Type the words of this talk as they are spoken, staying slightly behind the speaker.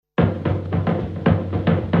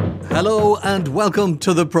Hello and welcome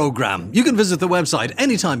to the programme. You can visit the website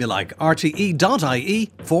anytime you like, rte.ie/Mooney.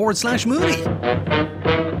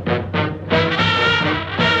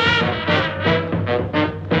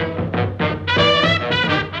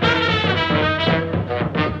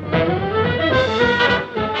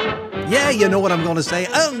 Yeah, you know what I'm going to say.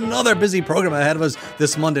 Another busy programme ahead of us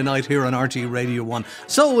this Monday night here on RT Radio 1.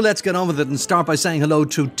 So let's get on with it and start by saying hello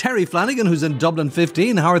to Terry Flanagan, who's in Dublin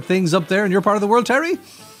 15. How are things up there in your part of the world, Terry?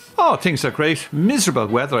 Oh, things are great. Miserable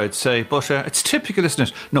weather, I'd say, but it's typical, isn't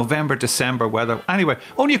it? November, December weather. Anyway,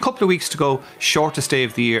 only a couple of weeks to go, shortest day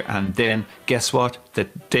of the year, and then, guess what? The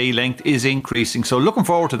day length is increasing, so looking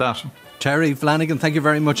forward to that. Terry Flanagan, thank you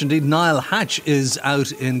very much indeed. Niall Hatch is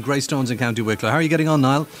out in Greystones in County Wicklow. How are you getting on,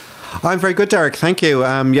 Niall? I'm very good, Derek. Thank you.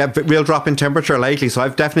 Real drop in temperature lately, so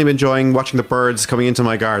I've definitely been enjoying watching the birds coming into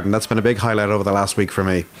my garden. That's been a big highlight over the last week for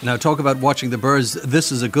me. Now, talk about watching the birds.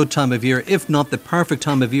 This is a good time of year, if not the perfect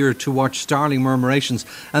time of year to watch starling murmurations,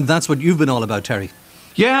 and that's what you've been all about, Terry.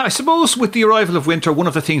 Yeah, I suppose with the arrival of winter, one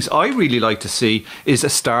of the things I really like to see is a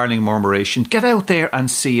starling murmuration. Get out there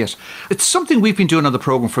and see it. It's something we've been doing on the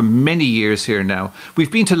programme for many years here now.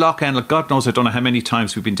 We've been to Lamhna, God knows I don't know how many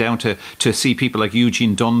times we've been down to see people like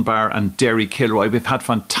Eugene Dunbar and Derry Kilroy. We've had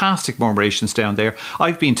fantastic murmurations down there.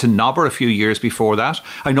 I've been to Nobber a few years before that.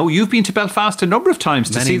 I know you've been to Belfast a number of times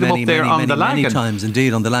to see them up there on the Lagan. Many times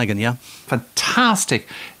indeed on the Lagan, yeah. Fantastic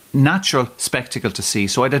natural spectacle to see.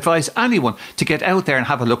 So I'd advise anyone to get out there and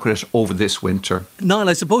have a look at it over this winter. Niall,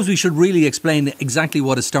 I suppose we should really explain exactly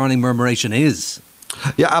what a starling murmuration is.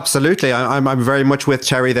 Yeah, absolutely. I'm very much with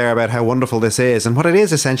Terry there about how wonderful this is. And what it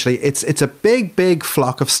is essentially, it's a big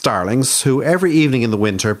flock of starlings who every evening in the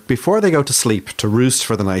winter, before they go to sleep to roost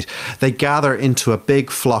for the night, they gather into a big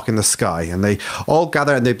flock in the sky. And they all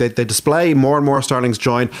gather and they display. More and more starlings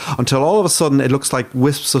join until all of a sudden it looks like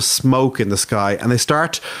wisps of smoke in the sky. And they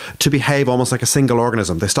start to behave almost like a single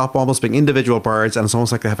organism. They stop almost being individual birds, and it's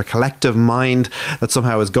almost like they have a collective mind that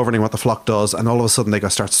somehow is governing what the flock does. And all of a sudden they go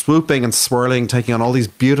start swooping and swirling, taking on all these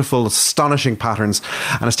beautiful, astonishing patterns.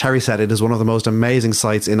 And as Terry said, it is one of the most amazing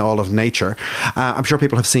sights in all of nature. I'm sure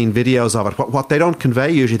people have seen videos of it. What they don't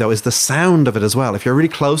convey usually, though, is the sound of it as well. If you're really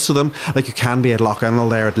close to them, like you can be at Lamhna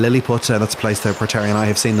there at Lilliput, that's a place that where Terry and I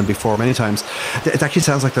have seen them before many times. It actually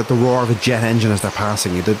sounds like the roar of a jet engine as they're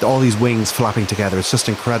passing you. All these wings flapping together. It's just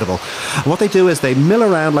incredible. And what they do is they mill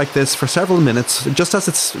around like this for several minutes, just as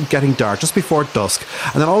it's getting dark, just before dusk.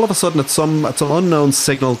 And then all of a sudden, at some unknown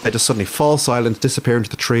signal, they just suddenly fall silent, disappear into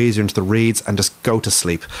the trees or into the reeds, and just go to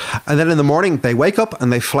sleep. And then in the morning they wake up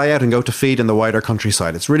and they fly out and go to feed in the wider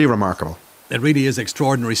countryside. It's really remarkable. It really is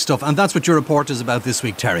extraordinary stuff, and that's what your report is about this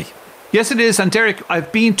week, Terry. Yes, it is. And Derek,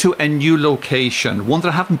 I've been to a new location, one that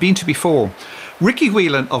I haven't been to before. Ricky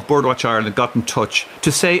Whelan of Birdwatch Ireland got in touch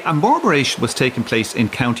to say a murmuration was taking place in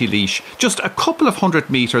County Laois, just a couple of 100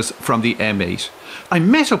 metres from the M8. I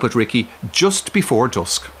met up with Ricky just before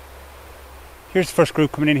dusk. Here's the first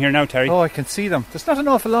group coming in here now, Terry. Oh, I can see them. There's not an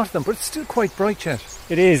awful lot of them, but it's still quite bright yet.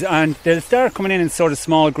 It is, and they'll start coming in sort of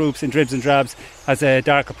small groups in dribs and drabs as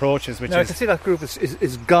dark approaches. I can see that group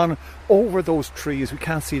is gone over those trees. We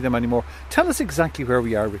can't see them anymore. Tell us exactly where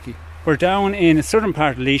we are, Ricky. We're down in the southern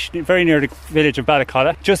part of Laois, very near the village of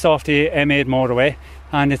Ballycolla, just off the M8 motorway.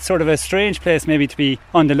 And it's sort of a strange place maybe to be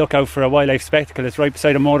on the lookout for a wildlife spectacle. It's right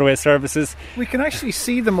beside the motorway services. We can actually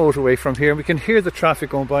see the motorway from here, and we can hear the traffic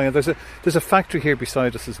going by, and there's a factory here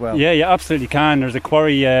beside us as well. Yeah, you absolutely can. There's a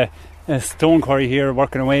quarry, a stone quarry here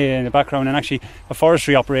working away in the background, and actually a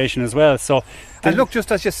forestry operation as well. So, and look,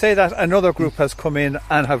 just as you say that, another group has come in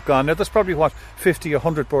and have gone. Now there's probably 50 or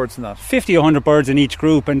 100 birds in that. 50 or 100 birds in each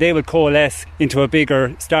group, and they will coalesce into a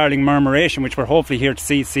bigger starling murmuration, which we're hopefully here to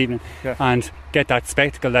see this evening, and get that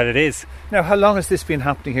spectacle that it is. Now, how long has this been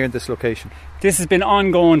happening here in this location? This has been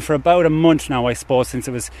ongoing for about a month now, I suppose, since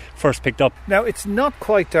it was first picked up. Now, it's not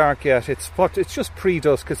quite dark yet. It's just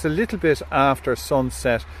pre-dusk. It's a little bit after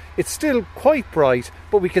sunset. It's still quite bright,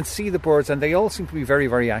 but we can see the birds, and they all seem to be very,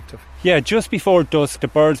 very active. Yeah, just before dusk, the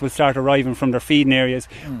birds will start arriving from their feeding areas,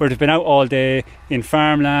 where they've been out all day in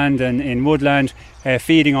farmland and in woodland,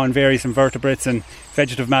 feeding on various invertebrates and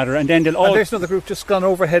vegetative matter. And then they'll And there's another group just gone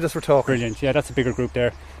overhead as we're talking. Brilliant. Yeah, that's a bigger group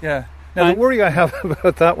there. Yeah. Now, the worry I have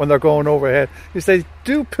about that when they're going overhead is they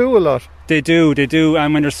do poo a lot. They do.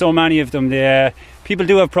 And when there's so many of them, people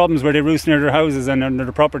do have problems where they roost near their houses and under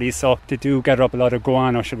their properties, so they do gather up a lot of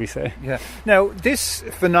guano, should we say. Yeah. Now, this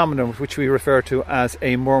phenomenon, which we refer to as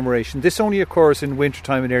a murmuration, this only occurs in winter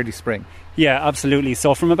time and early spring. Yeah, absolutely.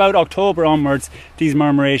 So from about October onwards, these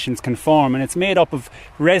murmurations can form, and it's made up of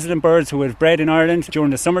resident birds who have bred in Ireland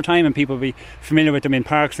during the summertime, and people will be familiar with them in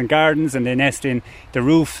parks and gardens, and they nest in the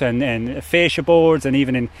roof and fascia boards and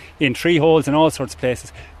even in tree holes and all sorts of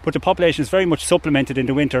places. But the population is very much supplemented in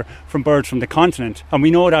the winter from birds from the continent, and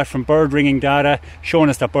we know that from bird ringing data showing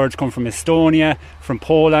us that birds come from Estonia, from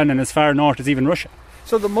Poland, and as far north as even Russia.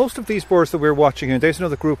 So most of these birds that we're watching here, there's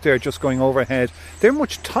another group there just going overhead, they're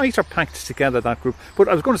much tighter packed together, that group. But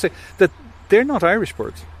I was going to say that they're not Irish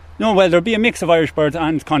birds. No, well, there'll be a mix of Irish birds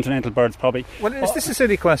and continental birds probably. Well, is this a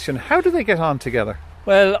silly question? How do they get on together?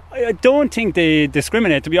 Well, I don't think they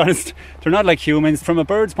discriminate, to be honest. They're not like humans. From a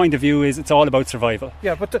bird's point of view, it's all about survival.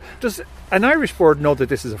 Yeah, but does an Irish bird know that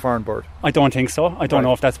this is a foreign bird? I don't think so. I don't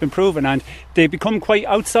know if that's been proven. And they become quite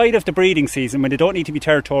outside of the breeding season when they don't need to be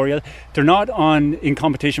territorial. They're not in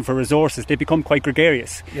competition for resources. They become quite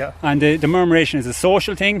gregarious. Yeah. And the murmuration is a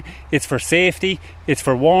social thing. It's for safety. It's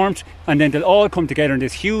for warmth. And then they'll all come together in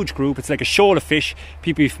this huge group. It's like a shoal of fish.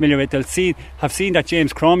 People be familiar with. Have seen that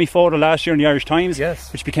James Cromie photo last year in the Irish Times. Yes.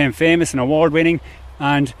 Which became famous and award-winning.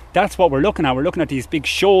 And that's what we're looking at. We're looking at these big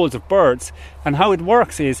shoals of birds. And how it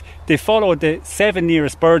works is they follow the 7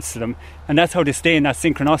 nearest birds to them, and that's how they stay in that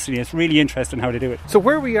synchronicity. It's really interesting how they do it. So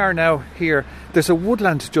where we are now here, there's a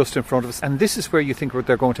woodland just in front of us, and this is where you think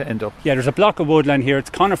they're going to end up. Yeah, there's a block of woodland here.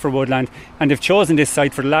 It's conifer woodland, and they've chosen this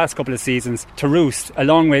site for the last couple of seasons to roost,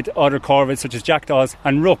 along with other corvids such as jackdaws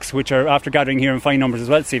and rooks, which are after gathering here in fine numbers as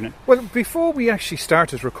well this evening. Well, before we actually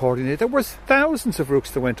started recording it, there was thousands of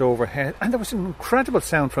rooks that went overhead, and there was an incredible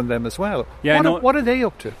sound from them as well. Yeah, what are they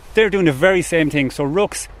up to? They're doing the very same thing. So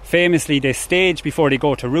rooks, famously, they stage before they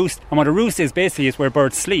go to roost. And what a roost is basically is where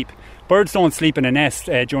birds sleep. Birds don't sleep in a nest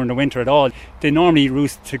during the winter at all. They normally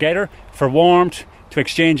roost together for warmth, to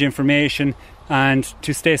exchange information, and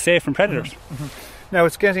to stay safe from predators. Mm-hmm. Now,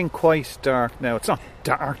 it's getting quite dark now. It's not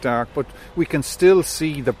dark, but we can still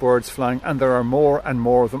see the birds flying, and there are more and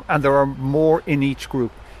more of them, and there are more in each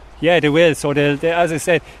group. Yeah, they will. So, as I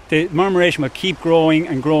said, the murmuration will keep growing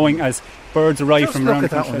and growing as birds arrive Just from around the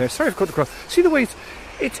country. Look at that one there. Sorry, I've cut across. See the way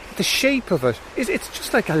it's the shape of it. It's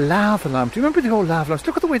just like a lava lamp. Do you remember the old lava lamps?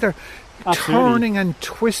 Look at the way they're turning and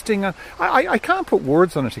twisting. I can't put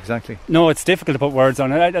words on it exactly. No, it's difficult to put words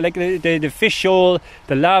on it. Like the fish shoal,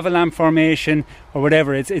 the lava lamp formation, or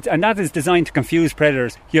whatever. And that is designed to confuse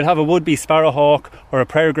predators. You'll have a would-be sparrowhawk or a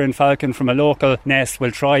peregrine falcon from a local nest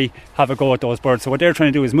will try have a go at those birds. So what they're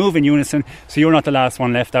trying to do is move in unison, so you're not the last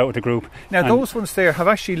one left out of the group. Now, those ones there have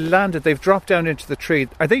actually landed. They've dropped down into the tree.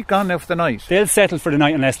 Are they gone now for the night? They'll settle for the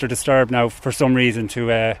night unless they're disturbed now for some reason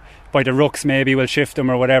by the rooks, maybe we'll shift them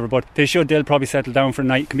or whatever, but they'll probably settle down for the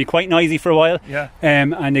night. It can be quite noisy for a while,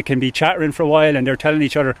 and they can be chattering for a while, and they're telling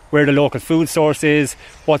each other where the local food source is,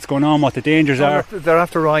 what's going on, what the dangers are. They're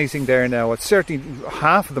after rising there now. It's certainly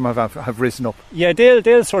half of them have risen up. Yeah,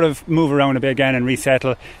 they'll sort of move around a bit again and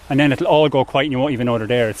resettle, and then it'll all go quiet and you won't even know they're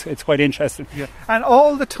there. It's quite interesting. Yeah. And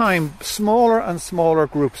all the time, smaller and smaller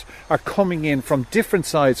groups are coming in from different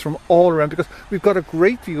sides, from all around, because we've got a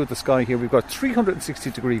great view of the sky here. We've got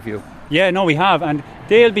 360 degree view. Yeah, no, we have, and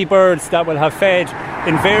they'll be birds that will have fed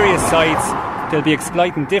in various sites. They'll be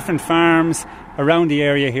exploiting different farms around the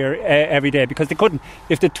area here every day, because they couldn't,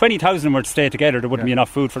 if the 20,000 were to stay together, there wouldn't be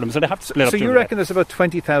enough food for them, so they have to split up. So you reckon there's about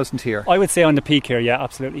 20,000 here? I would say on the peak here, yeah,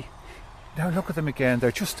 absolutely. Now look at them again.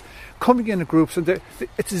 They're just coming in groups, and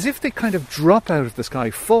it's as if they kind of drop out of the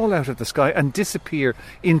sky, fall out of the sky, and disappear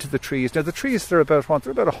into the trees. Now the trees, they're about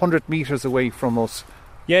 100 metres away from us.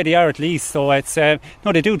 Yeah, they are at least. So it's they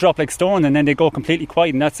do drop like stone, and then they go completely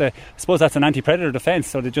quiet, and I suppose that's an anti-predator defence.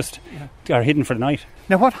 So they just are hidden for the night.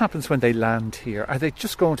 Now, what happens when they land here? Are they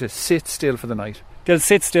just going to sit still for the night? They'll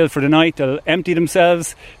sit still for the night. They'll empty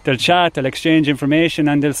themselves. They'll chat. They'll exchange information,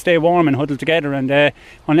 and they'll stay warm and huddle together. And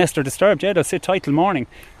unless they're disturbed, they'll sit tight till morning.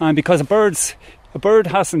 And because a bird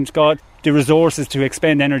hasn't got the resources to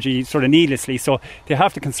expend energy sort of needlessly, so they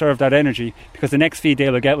have to conserve that energy, because the next feed they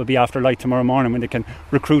will get will be after light tomorrow morning, when they can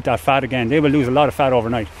recruit that fat again. They will lose a lot of fat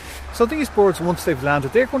overnight. So these birds, once they've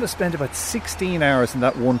landed, they're going to spend about 16 hours in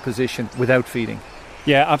that one position without feeding.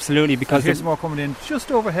 Yeah, absolutely. Because here's more coming in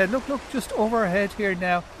just overhead. Look, just over our head here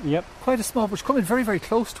now. Yep. Quite a small bush coming very, very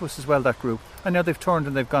close to us as well, that group. And now they've turned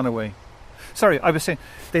and they've gone away. Sorry, I was saying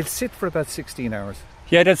they'll sit for about 16 hours.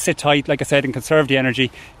 Yeah, they'll sit tight, like I said, and conserve the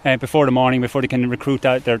energy before the morning, before they can recruit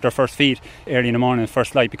their first feed early in the morning,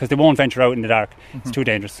 first light, because they won't venture out in the dark. Mm-hmm. It's too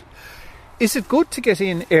dangerous. Is it good to get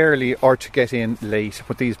in early or to get in late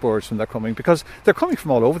with these birds when they're coming? Because they're coming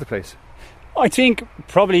from all over the place. I think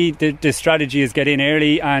probably the strategy is get in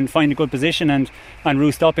early and find a good position and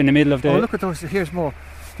roost up in the middle of the... Oh, look at those. Here's more.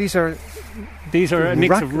 These are a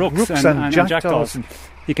mix of rooks and jackdaws.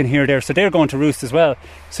 You can hear there. So they're going to roost as well.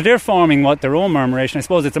 So they're forming their own murmuration. I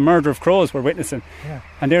suppose it's a murder of crows we're witnessing. Yeah.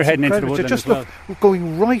 And they're heading into the woodland just as well. Look,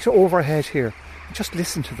 going right overhead here. Just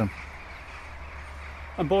listen to them.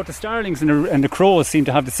 And both the starlings and the crows seem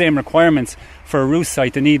to have the same requirements for a roost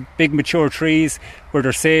site. They need big mature trees where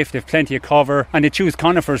they're safe, they've plenty of cover, and they choose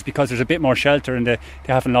conifers because there's a bit more shelter and they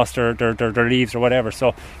haven't lost their leaves or whatever,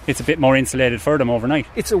 so it's a bit more insulated for them overnight.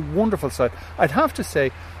 It's a wonderful site. I'd have to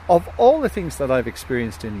say, of all the things that I've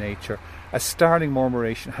experienced in nature, a starling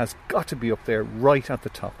murmuration has got to be up there right at the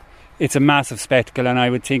top. It's a massive spectacle, and I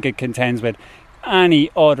would think it contends with any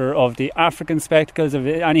other of the African spectacles, of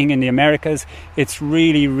anything in the Americas. It's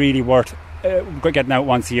really, really worth getting out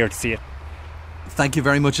once a year to see it. Thank you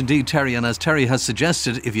very much indeed, Terry. And as Terry has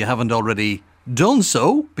suggested, if you haven't already done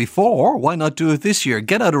so before, why not do it this year?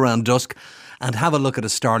 Get out around dusk and have a look at a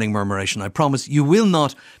starling murmuration. I promise you will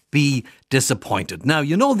not be disappointed. Now,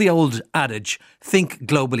 you know the old adage, think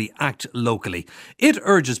globally, act locally. It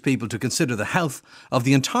urges people to consider the health of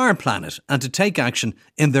the entire planet and to take action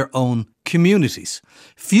in their own communities.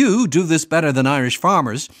 Few do this better than Irish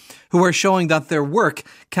farmers, who are showing that their work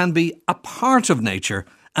can be a part of nature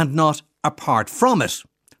and not apart from it.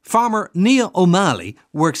 Farmer Nia O'Malley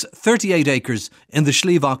works 38 acres in the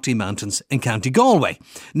Slieve Mountains in County Galway.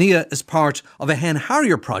 Nia is part of a Hen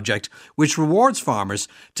Harrier project which rewards farmers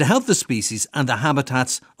to help the species and the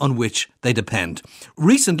habitats on which they depend.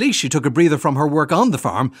 Recently, she took a breather from her work on the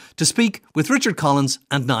farm to speak with Richard Collins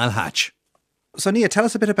and Niall Hatch. So Nia, tell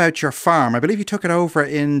us a bit about your farm. I believe you took it over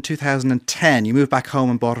in 2010. You moved back home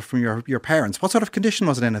and bought it from your parents. What sort of condition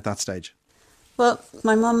was it in at that stage? Well,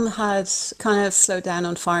 my mum had kind of slowed down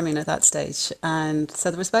on farming at that stage, and so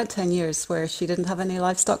there was about 10 years where she didn't have any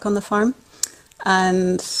livestock on the farm.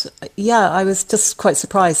 And yeah, I was just quite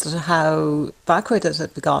surprised at how backward it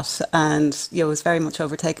had got, and it was very much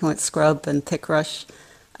overtaken with scrub and thick rush.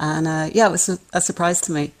 And it was a surprise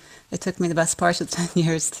to me. It took me the best part of 10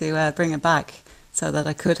 years to bring it back so that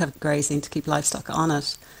I could have grazing to keep livestock on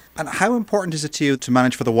it. And how important is it to you to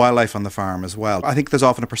manage for the wildlife on the farm as well? I think there's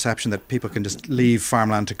often a perception that people can just leave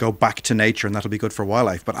farmland to go back to nature and that'll be good for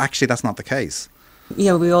wildlife, but actually that's not the case.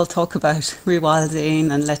 Yeah, we all talk about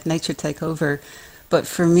rewilding and let nature take over. But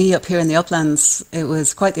for me up here in the uplands, it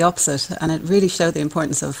was quite the opposite, and it really showed the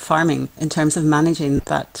importance of farming in terms of managing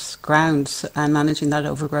that ground and managing that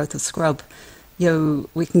overgrowth of scrub.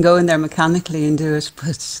 We can go in there mechanically and do it,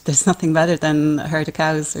 but there's nothing better than a herd of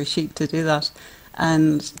cows or sheep to do that.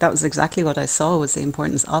 And that was exactly what I saw, was the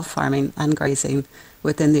importance of farming and grazing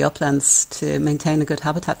within the uplands to maintain a good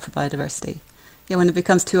habitat for biodiversity. When it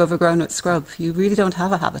becomes too overgrown with scrub, you really don't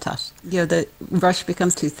have a habitat. The brush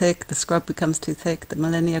becomes too thick, the scrub becomes too thick, the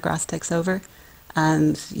Millennia grass takes over.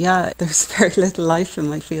 And there's very little life in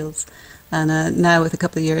my fields. And now with a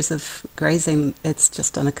couple of years of grazing, it's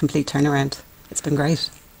just done a complete turnaround. It's been great.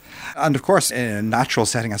 And of course, in a natural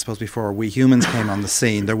setting, I suppose, before we humans came on the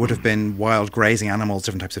scene, there would have been wild grazing animals,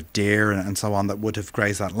 different types of deer and so on that would have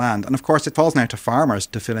grazed that land. And of course, it falls now to farmers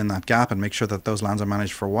to fill in that gap and make sure that those lands are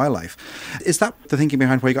managed for wildlife. Is that the thinking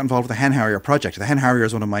behind why you got involved with the Hen Harrier project? The Hen Harrier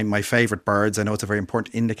is one of my favourite birds. I know it's a very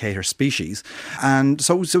important indicator species. And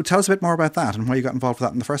so tell us a bit more about that and why you got involved with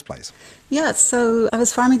that in the first place. Yeah, so I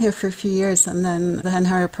was farming here for a few years, and then the Hen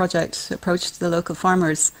Harrier project approached the local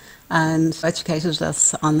farmers and educated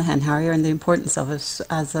us on the Hen Harrier and the importance of it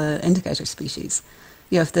as an indicator species.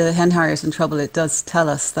 If the Hen Harrier is in trouble, it does tell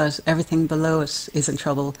us that everything below it is in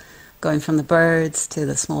trouble, going from the birds to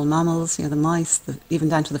the small mammals, the mice, even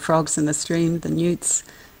down to the frogs in the stream, the newts,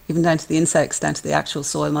 even down to the insects, down to the actual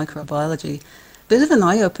soil microbiology. Bit of an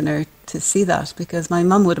eye-opener to see that, because my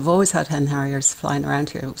mum would have always had Hen Harriers flying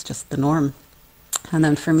around here. It was just the norm. And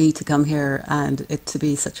then for me to come here and it to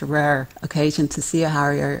be such a rare occasion to see a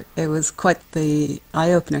harrier, it was quite the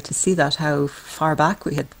eye-opener to see that, how far back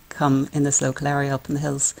we had come in this local area up in the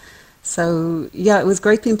hills. So it was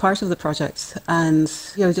great being part of the project and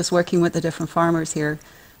just working with the different farmers here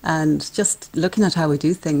and just looking at how we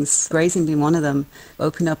do things, grazing being one of them,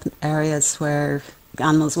 opening up areas where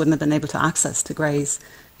animals wouldn't have been able to access to graze.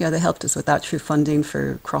 They helped us with that through funding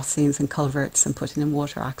for crossings and culverts and putting in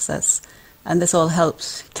water access. And this all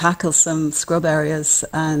helped tackle some scrub areas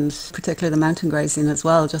and particularly the mountain grazing as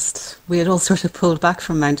well. We had all sort of pulled back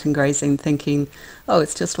from mountain grazing thinking,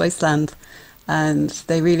 it's just wasteland. And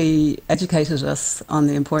they really educated us on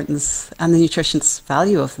the importance and the nutritious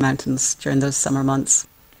value of the mountains during those summer months.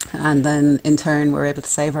 And then in turn we're able to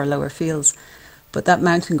save our lower fields. But that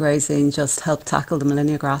mountain grazing just helped tackle the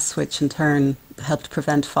Millennia grass, which in turn helped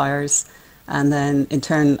prevent fires and then in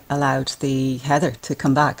turn allowed the heather to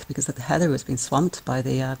come back because the heather was being swamped by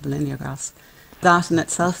the Lamhna grass. That in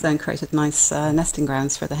itself then created nice nesting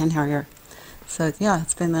grounds for the hen harrier. So yeah,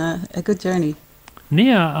 it's been a good journey.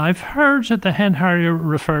 Nia, I've heard the hen harrier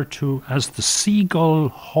referred to as the seagull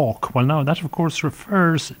hawk. Well, now that of course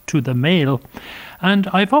refers to the male, and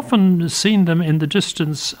I've often seen them in the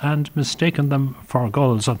distance and mistaken them for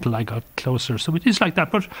gulls until I got closer. So it is like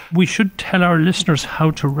that, but we should tell our listeners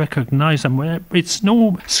how to recognise them. It's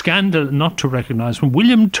no scandal not to recognise them.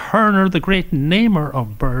 William Turner, the great namer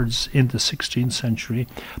of birds in the 16th century,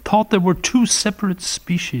 thought there were two separate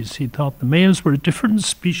species. He thought the males were a different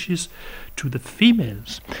species to the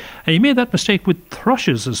females. And he made that mistake with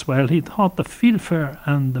thrushes as well. He thought the fieldfare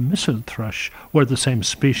and the missel thrush were the same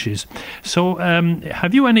species. So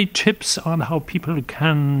have you any tips on how people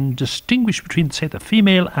can distinguish between, say, the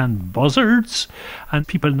female and buzzards? And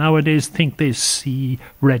people nowadays think they see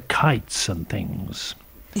red kites and things.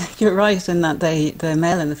 You're right in that the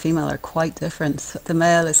male and the female are quite different. The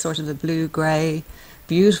male is sort of a blue-grey,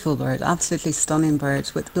 beautiful bird, absolutely stunning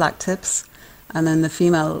bird with black tips. And then the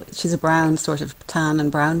female, she's a brown, sort of tan and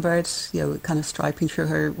brown bird, kind of striping through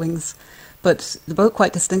her wings. But they're both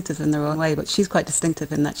quite distinctive in their own way, but she's quite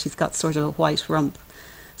distinctive in that she's got sort of a white rump.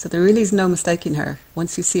 So there really is no mistaking her.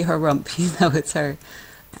 Once you see her rump, you know it's her.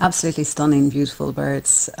 Absolutely stunning, beautiful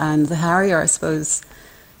birds. And the harrier, I suppose,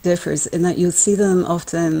 differs in that you'll see them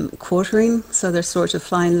often quartering, so they're sort of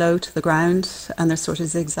flying low to the ground and they're sort of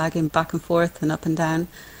zigzagging back and forth and up and down.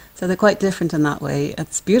 So they're quite different in that way.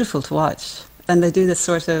 It's beautiful to watch. And they do this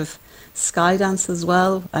sort of sky dance as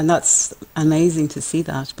well, and that's amazing to see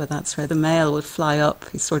that. But that's where the male would fly up.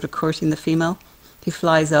 He's sort of courting the female. He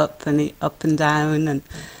flies up and up and down, and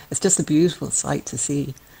it's just a beautiful sight to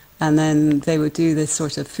see. And then they would do this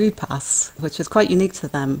sort of food pass, which is quite unique to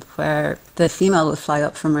them, where the female would fly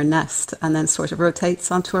up from her nest and then sort of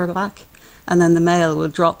rotates onto her back, and then the male will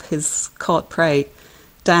drop his caught prey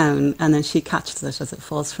down, and then she catches it as it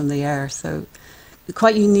falls from the air. So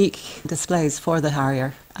quite unique displays for the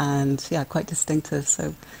harrier, and yeah, quite distinctive.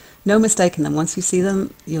 So no mistaking them. Once you see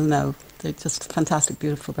them, you'll know. They're just fantastic,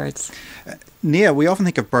 beautiful birds. Nia, we often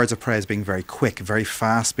think of birds of prey as being very quick, very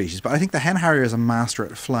fast species, but I think the hen harrier is a master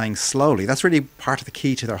at flying slowly. That's really part of the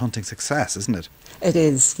key to their hunting success, isn't it? It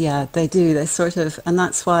is, yeah, they do. They sort of, and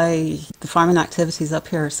that's why the farming activities up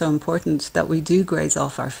here are so important, that we do graze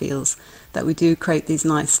off our fields, that we do create these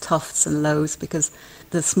nice tufts and lows, because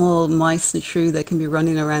the small mice and shrew, they can be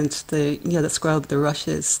running around the scrub, the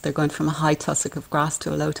rushes. They're going from a high tussock of grass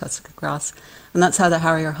to a low tussock of grass. And that's how the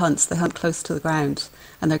harrier hunts. They hunt close to the ground,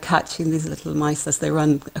 and they're catching these little mice as they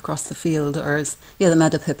run across the field, or as the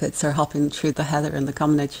meadow pipits are hopping through the heather and the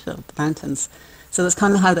commonage of the mountains. So that's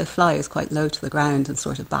kind of how they fly, is quite low to the ground and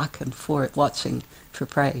sort of back and forth watching for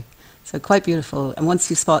prey. So quite beautiful. And once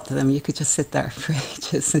you spot them, you could just sit there for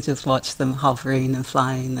ages and just watch them hovering and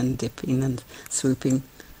flying and dipping and swooping.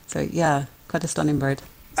 So yeah, quite a stunning bird.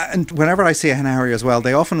 And whenever I see a hen harrier as well,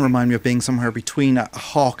 they often remind me of being somewhere between a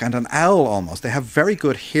hawk and an owl almost. They have very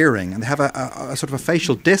good hearing, and they have a sort of a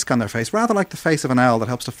facial disc on their face, rather like the face of an owl, that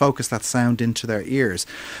helps to focus that sound into their ears.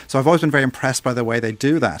 So I've always been very impressed by the way they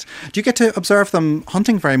do that. Do you get to observe them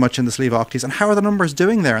hunting very much in the Slieve Aughties, and how are the numbers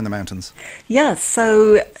doing there in the mountains? Yeah,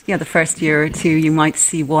 so the first year or two you might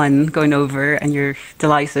see one going over and you're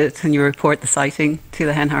delighted and you report the sighting to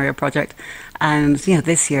the Hen Harrier Project. And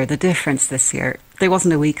this year, the difference this year, there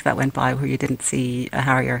wasn't a week that went by where you didn't see a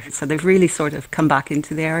harrier. So they've really sort of come back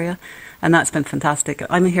into the area, and that's been fantastic.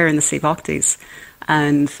 I'm here in the Slieve Aughties,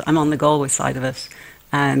 and I'm on the Galway side of it.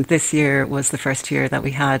 And this year was the first year that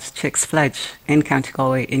we had chicks fledge in County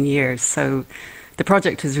Galway in years. So the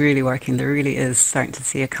project is really working. There really is starting to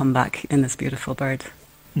see a comeback in this beautiful bird.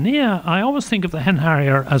 Nia, I always think of the hen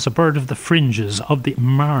harrier as a bird of the fringes, of the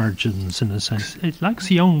margins, in a sense. It likes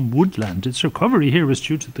young woodland. Its recovery here was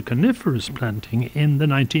due to the coniferous planting in the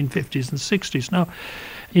 1950s and 60s. Now,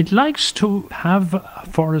 it likes to have a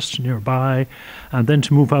forest nearby and then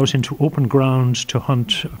to move out into open ground to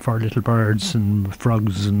hunt for little birds and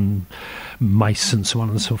frogs and mice and so on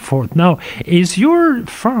and so forth. Now, is your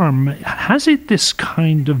farm, has it this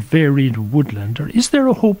kind of varied woodland, or is there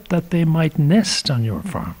a hope that they might nest on your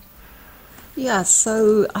farm? Yeah,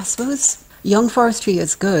 so I suppose young forestry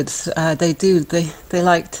is good. They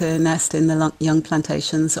like to nest in the young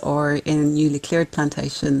plantations or in newly cleared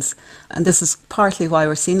plantations. And this is partly why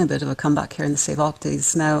we're seeing a bit of a comeback here in the Slieve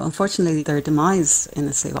Aughties. Now, unfortunately, their demise in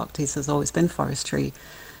the Slieve Aughties has always been forestry.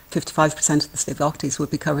 55% of the Slieve Aughties would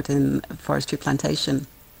be covered in forestry plantation.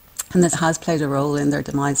 And this has played a role in their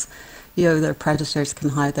demise. The predators can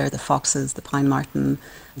hide there, the foxes, the pine marten.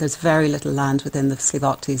 There's very little land within the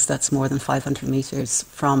Sleevoctes that's more than 500 metres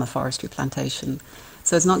from a forestry plantation.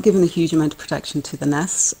 So it's not giving a huge amount of protection to the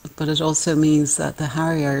nests, but it also means that the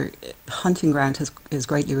harrier hunting ground is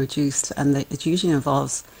greatly reduced, and it usually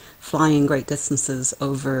involves flying great distances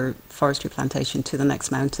over forestry plantation to the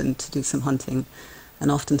next mountain to do some hunting, and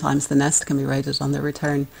oftentimes the nest can be raided on their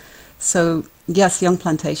return. So yes, young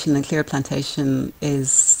plantation and clear plantation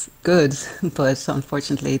is good, but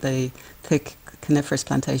unfortunately the thick coniferous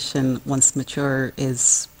plantation, once mature,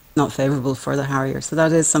 is not favourable for the harrier. So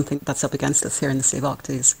that is something that's up against us here in the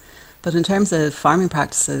Sleevoctes. But in terms of farming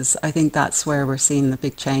practices, I think that's where we're seeing the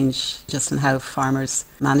big change just in how farmers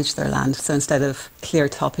manage their land. So instead of clear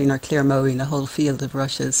topping or clear mowing a whole field of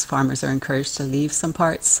rushes, farmers are encouraged to leave some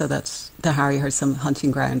parts so that the harrier has some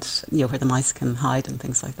hunting ground, where the mice can hide and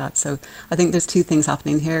things like that. So I think there's two things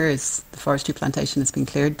happening here. Is the forestry plantation has been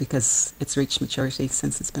cleared because it's reached maturity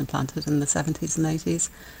since it's been planted in the 70s and 80s.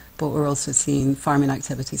 But we're also seeing farming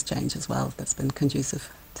activities change as well. That's been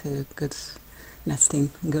conducive to good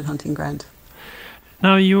nesting and good hunting ground.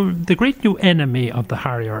 Now, the great new enemy of the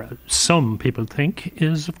harrier, some people think,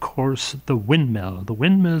 is of course the windmill. The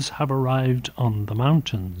windmills have arrived on the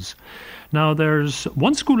mountains. Now, there's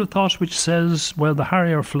one school of thought which says, well, the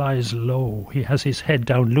harrier flies low. He has his head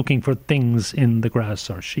down looking for things in the grass,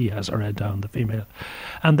 or she has her head down, the female.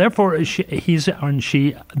 And therefore,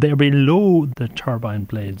 they're below the turbine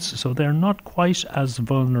blades, so they're not quite as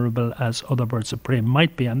vulnerable as other birds of prey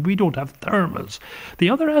might be, and we don't have thermals. The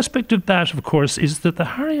other aspect of that, of course, is that the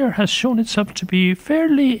harrier has shown itself to be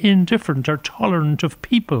fairly indifferent or tolerant of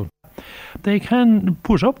people. They can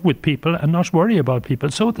put up with people and not worry about people.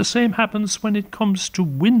 So the same happens when it comes to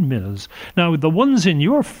windmills. Now, the ones in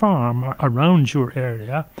your farm around your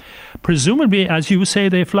area, presumably, as you say,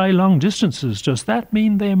 they fly long distances. Does that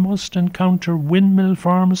mean they must encounter windmill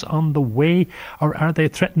farms on the way, or are they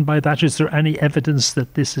threatened by that? Is there any evidence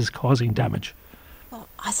that this is causing damage? Well,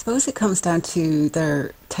 I suppose it comes down to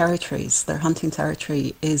their territories. Their hunting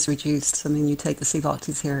territory is reduced. I mean, you take the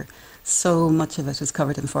Sleevoctes here, so much of it is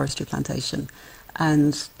covered in forestry plantation,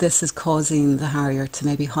 and this is causing the harrier to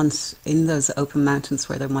maybe hunt in those open mountains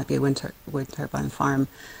where there might be a wind turbine farm.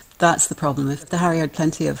 That's the problem. If the harrier had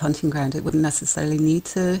plenty of hunting ground, it wouldn't necessarily need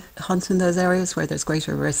to hunt in those areas where there's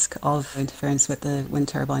greater risk of interference with the wind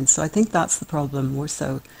turbines. So I think that's the problem more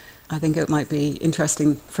so. I think it might be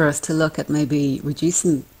interesting for us to look at maybe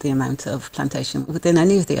reducing the amount of plantation within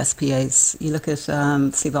any of the SPAs. You look at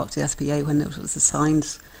Sleevocte SPA when it was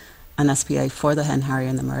assigned an SPA for the hen harrier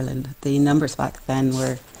and the merlin. The numbers back then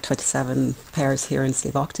were 27 pairs here in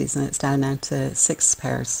Sleevoctes, and it's down now to 6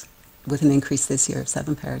 pairs, with an increase this year of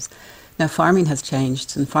 7 pairs. Now, farming has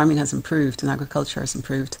changed, and farming has improved, and agriculture has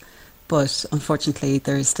improved, but unfortunately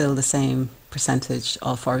there is still the same percentage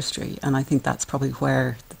of forestry, and I think that's probably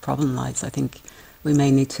where the problem lies. I think we may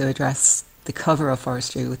need to address the cover of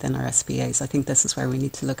forestry within our SPAs. I think this is where we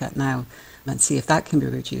need to look at now and see if that can be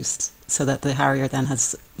reduced, so that the harrier then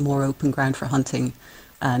has more open ground for hunting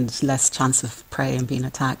and less chance of prey and being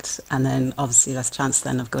attacked, and then obviously less chance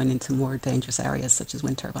then of going into more dangerous areas such as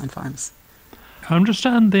wind turbine farms. I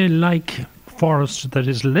understand they like forest that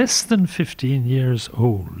is less than 15 years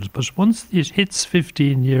old, but once it hits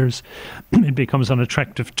 15 years, it becomes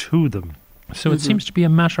unattractive to them. So it seems to be a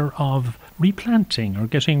matter of replanting or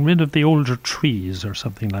getting rid of the older trees or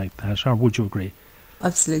something like that, or would you agree?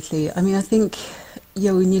 Absolutely. I mean, I think,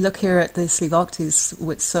 when you look here at the Sleevoctes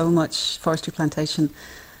with so much forestry plantation,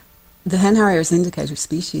 the hen harrier is an indicator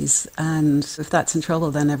species, and if that's in trouble,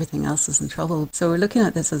 then everything else is in trouble. So we're looking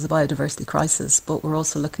at this as a biodiversity crisis, but we're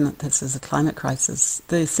also looking at this as a climate crisis.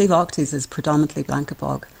 The Sleevoctes is predominantly blanket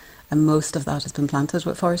bog, and most of that has been planted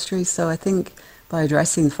with forestry. So I think by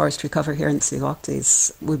addressing forestry cover here in the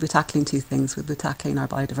Sleevoctes, we'll be tackling two things. We'll be tackling our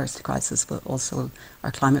biodiversity crisis, but also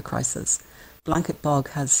our climate crisis. Blanket bog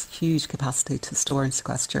has huge capacity to store and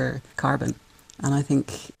sequester carbon. And I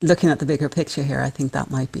think looking at the bigger picture here, I think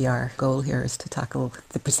that might be our goal here, is to tackle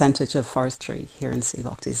the percentage of forestry here in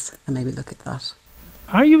Sleevoctes and maybe look at that.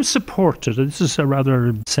 Are you supported? This is a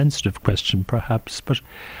rather sensitive question, perhaps, but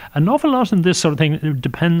an awful lot in this sort of thing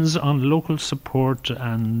depends on local support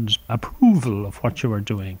and approval of what you are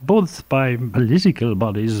doing, both by political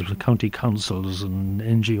bodies, county councils and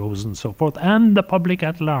NGOs and so forth, and the public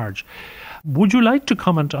at large. Would you like to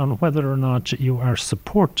comment on whether or not you are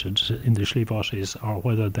supported in the Sleevoctes, or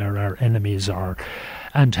whether there are enemies or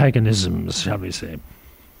antagonisms, shall we say?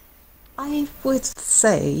 I would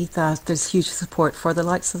say that there's huge support for the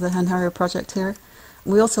likes of the Hen Harrier project here.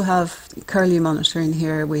 We also have curlew monitoring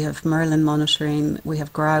here, we have merlin monitoring, we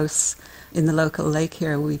have grouse. In the local lake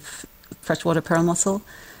here, we've freshwater pearl mussel.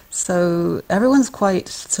 So everyone's quite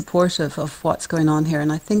supportive of what's going on here,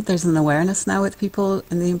 and I think there's an awareness now with people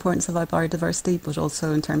in the importance of our biodiversity, but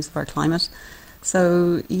also in terms of our climate.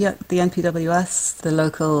 So yeah, the NPWS, the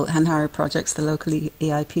local Hen Harrier projects, the local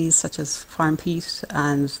EIPs such as Farm Peat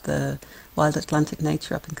and the Wild Atlantic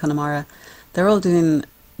Nature up in Connemara, they're all doing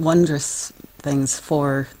wondrous things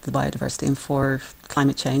for the biodiversity and for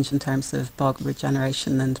climate change in terms of bog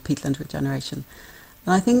regeneration and peatland regeneration.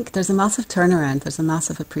 And I think there's a massive turnaround, there's a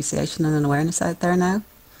massive appreciation and an awareness out there now.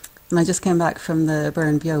 And I just came back from the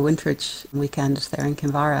Burren Bio Winterage weekend there in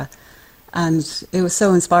Kinvara, and it was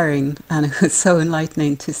so inspiring and it was so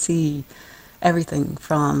enlightening to see everything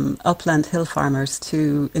from upland hill farmers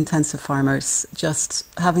to intensive farmers just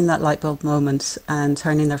having that light bulb moment and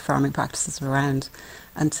turning their farming practices around,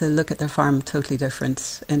 and to look at their farm totally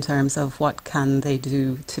different in terms of what can they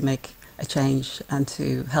do to make a change and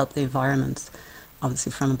to help the environment,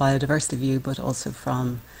 obviously from a biodiversity view, but also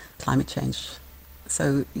from climate change.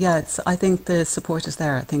 So yeah, I think the support is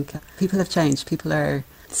there. I think people have changed. People are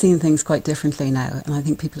seeing things quite differently now, and I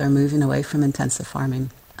think people are moving away from intensive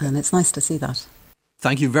farming, and it's nice to see that.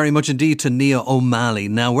 Thank you very much indeed to Nia O'Malley.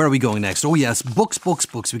 Now, where are we going next? Oh yes, books.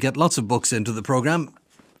 We get lots of books into the programme,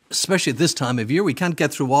 especially at this time of year. We can't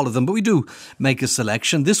get through all of them, but we do make a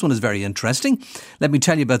selection. This one is very interesting. Let me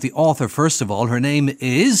tell you about the author first of all. Her name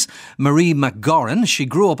is Marie McGorran. She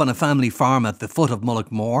grew up on a family farm at the foot of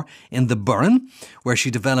Mullaghmore in the Burren, where she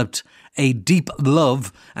developed a deep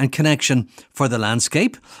love and connection for the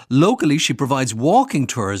landscape. Locally, she provides walking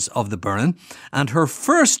tours of the Burren, and her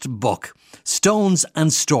first book, Stones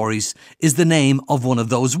and Stories, is the name of one of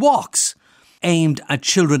those walks, aimed at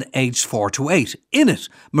children aged 4 to 8. In it,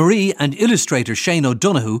 Marie and illustrator Shane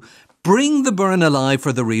O'Donoghue bring the Burren alive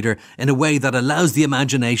for the reader in a way that allows the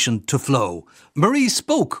imagination to flow. Marie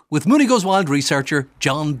spoke with Mooney Goes Wild researcher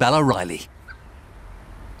John Bella Riley.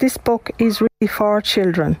 This book is really for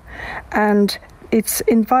children, and it's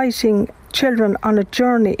inviting children on a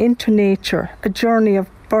journey into nature, a journey of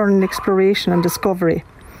Burren exploration and discovery.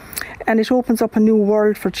 And it opens up a new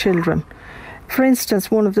world for children. For instance,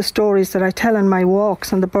 one of the stories that I tell on my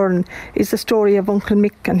walks on the Burren is the story of Uncle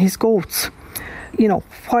Mick and his goats. You know,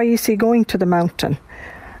 why is he going to the mountain?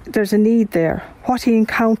 There's a need there. What he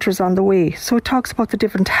encounters on the way. So it talks about the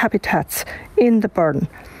different habitats in the Burren.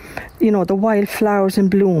 You know, the wild flowers in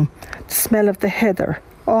bloom, the smell of the heather,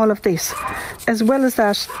 all of this. As well as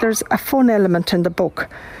that, there's a fun element in the book.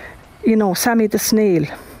 You know, Sammy the Snail.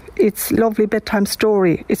 It's a lovely bedtime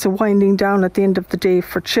story. It's a winding down at the end of the day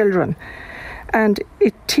for children. And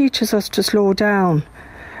it teaches us to slow down.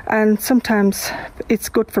 And sometimes it's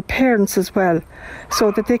good for parents as well,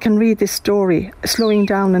 so that they can read this story, slowing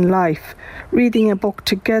down in life. Reading a book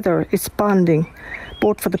together, it's bonding,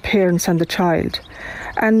 both for the parents and the child.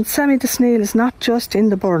 And Sammy the Snail is not just in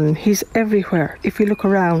the Burren, he's everywhere if you look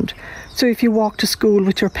around. So if you walk to school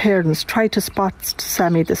with your parents, try to spot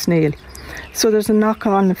Sammy the Snail. So there's a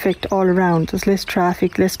knock-on effect all around. There's less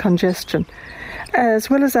traffic, less congestion. As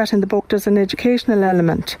well as that, in the book, there's an educational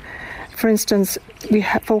element. For instance, we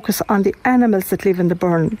focus on the animals that live in the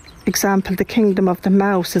Burren. Example, the Kingdom of the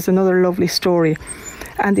Mouse is another lovely story.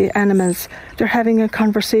 And the animals, they're having a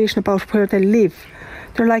conversation about where they live.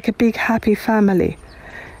 They're like a big happy family.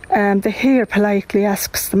 The hare politely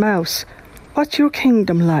asks the mouse, "What's your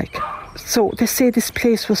kingdom like?" So they say this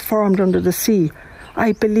place was formed under the sea.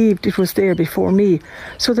 I believed it was there before me.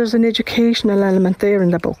 So there's an educational element there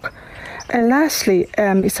in the book. And lastly,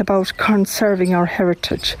 it's about conserving our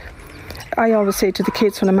heritage. I always say to the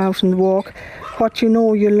kids when I'm out on the walk, what you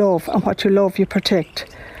know you love, and what you love you protect.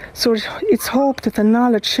 So it's hoped that the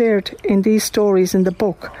knowledge shared in these stories in the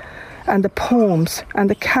book, and the poems and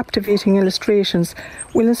the captivating illustrations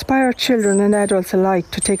will inspire children and adults alike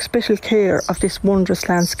to take special care of this wondrous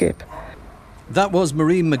landscape. That was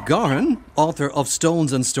Marie McGorran, author of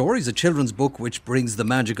Stones and Stories, a children's book which brings the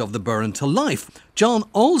magic of the Burren to life. John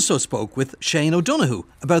also spoke with Shane O'Donoghue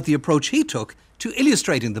about the approach he took to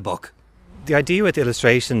illustrating the book. The idea with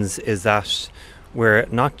illustrations is that we're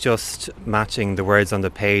not just matching the words on the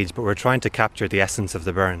page, but we're trying to capture the essence of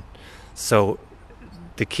the Burren. So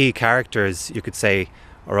the key characters, you could say,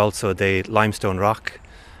 are also the limestone rock.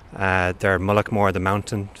 There, Mullaghmore, the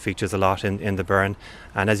mountain, features a lot in the Burren.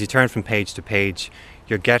 And as you turn from page to page,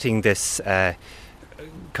 you're getting this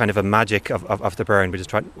kind of a magic of the Burren, which is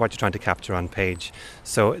what you're trying to capture on page.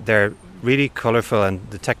 So they're really colourful, and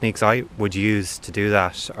the techniques I would use to do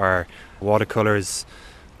that are watercolours,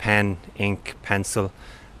 pen, ink, pencil.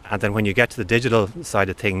 And then when you get to the digital side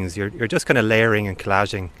of things, you're just kind of layering and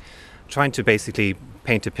collaging, trying to basically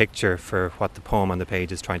paint a picture for what the poem on the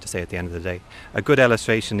page is trying to say at the end of the day. A good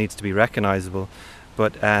illustration needs to be recognisable,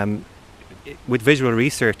 but with visual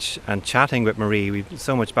research and chatting with Marie, we've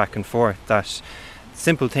so much back and forth that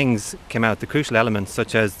simple things came out, the crucial elements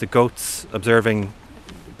such as the goats observing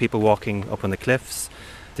people walking up on the cliffs,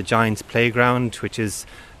 the giant's playground, which is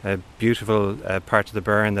a beautiful part of the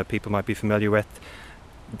burn that people might be familiar with.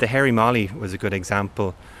 The Hairy Molly was a good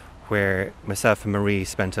example where myself and Marie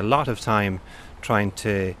spent a lot of time trying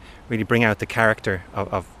to really bring out the character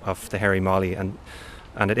of the Hairy Molly, and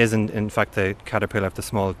it isn't in fact the caterpillar of the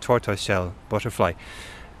small tortoiseshell butterfly.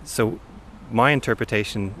 So my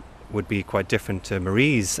interpretation would be quite different to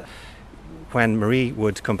Marie's. When Marie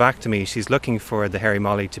would come back to me, she's looking for the Hairy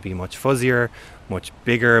Molly to be much fuzzier, much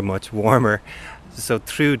bigger, much warmer. So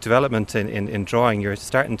through development in drawing, you're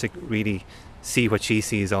starting to really see what she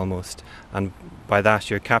sees almost, and by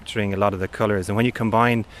that you're capturing a lot of the colours. And when you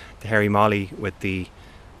combine the Hairy Molly with the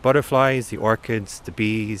butterflies, the orchids, the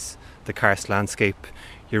bees, the karst landscape,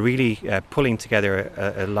 you're really pulling together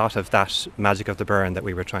a lot of that magic of the burn that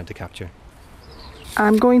we were trying to capture.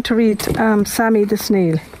 I'm going to read Sammy the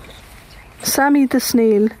Snail. Sammy the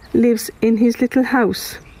Snail lives in his little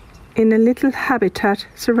house, in a little habitat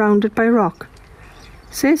surrounded by rock.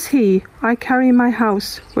 Says he, I carry my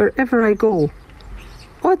house wherever I go.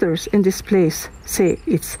 Others in this place say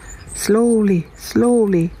it's slowly,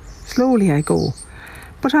 slowly, slowly I go.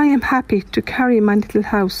 But I am happy to carry my little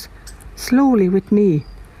house slowly with me,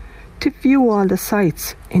 to view all the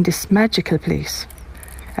sights in this magical place.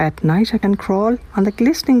 At night I can crawl on the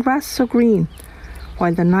glistening grass so green,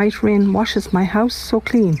 while the night rain washes my house so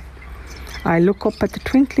clean. I look up at the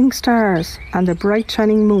twinkling stars and the bright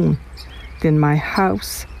shining moon. Then my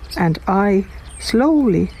house and I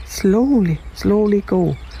slowly, slowly, slowly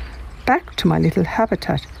go back to my little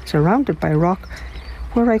habitat surrounded by rock,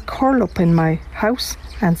 where I curl up in my house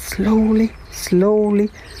and slowly, slowly,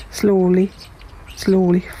 slowly,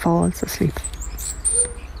 slowly falls asleep.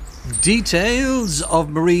 Details of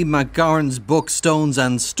Marie McGowan's book Stones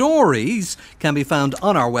and Stories can be found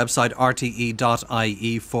on our website rte.ie/Mooney.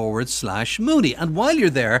 And while you're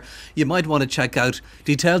there, you might want to check out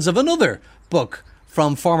details of another book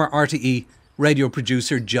from former RTE radio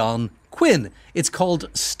producer John Quinn. It's called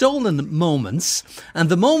Stolen Moments, and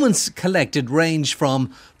the moments collected range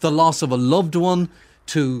from the loss of a loved one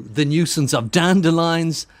to the nuisance of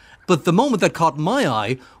dandelions. But the moment that caught my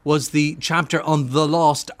eye was the chapter on the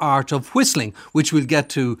lost art of whistling, which we'll get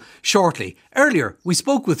to shortly. Earlier, we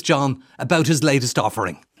spoke with John about his latest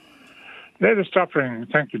offering. Latest offering,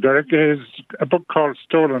 thank you, Derek, is a book called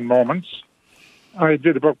Stolen Moments. I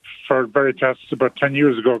did a book for Veritas about 10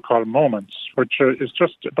 years ago called Moments, which is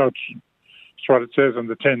just about what it says on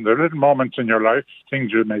the tin. There are little moments in your life,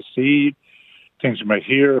 things you may see, things you may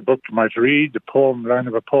hear, a book you might read, a poem, line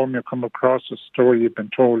of a poem you come across, a story you've been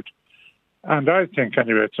told. And I think,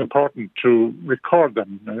 anyway, it's important to record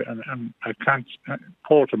them. And I can't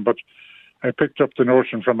quote them, but I picked up the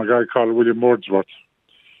notion from a guy called William Wordsworth,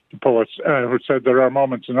 the poet, who said there are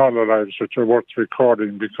moments in all our lives which are worth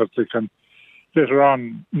recording because they can later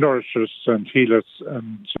on nourish us and heal us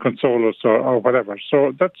and console us or whatever.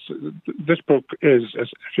 So this book is, if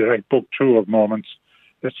you like, book 2 of Moments.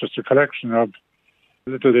 It's just a collection of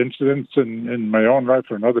little incidents in my own life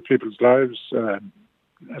or in other people's lives.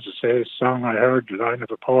 As I say, a song I heard, a line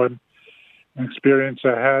of a poem, an experience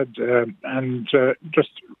I had, and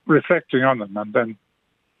just reflecting on them and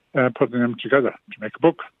then putting them together to make a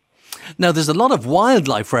book. Now, there's a lot of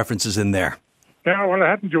wildlife references in there. Yeah, well, I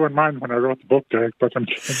hadn't you in mind when I wrote the book, Derek, but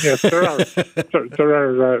yes, there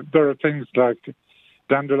are things like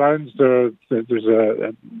dandelions. There's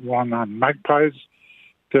a one on magpies.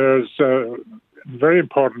 There's a very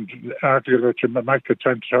important article which I might get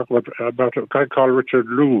time to talk about a guy called Richard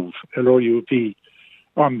Louv, L-O-U-V,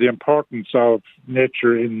 on the importance of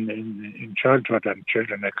nature in childhood and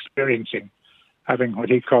children having what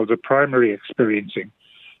he calls a primary experience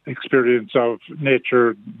of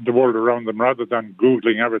nature, the world around them, rather than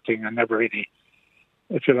Googling everything and never really,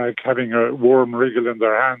 if you like, having a worm wriggle in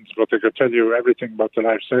their hands, but they could tell you everything about the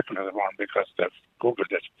life cycle of the worm because they've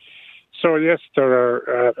Googled it. So yes, there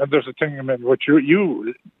are, and there's a thing which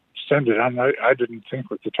you sent it on, I didn't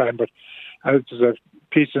think at the time, but there's a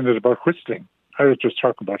piece in it about whistling. I was just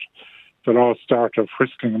talking about the lost art of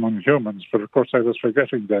whistling among humans, but of course I was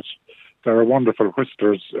forgetting that there are wonderful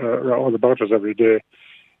whistlers all about us every day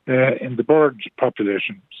in the bird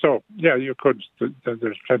population. So yeah, you could,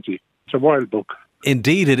 there's plenty. It's a wild book.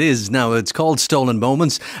 Indeed it is. Now, it's called Stolen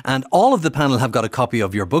Moments, and all of the panel have got a copy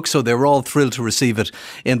of your book, so they were all thrilled to receive it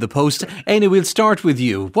in the post. Amy, we'll start with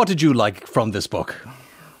you. What did you like from this book?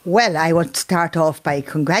 Well, I want to start off by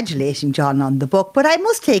congratulating John on the book, but I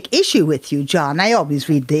must take issue with you, John. I always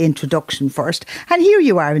read the introduction first, and here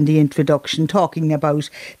you are in the introduction talking about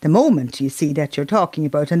the moment you see that you're talking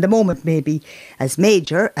about, and the moment may be as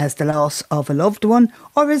major as the loss of a loved one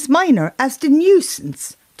or as minor as the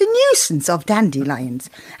nuisance of dandelions.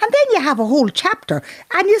 And then you have a whole chapter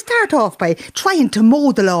and you start off by trying to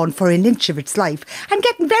mow the lawn for an inch of its life and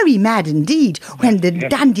getting very mad indeed when the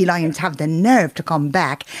dandelions have the nerve to come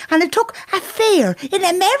back. And it took a fair in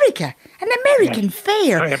America, an American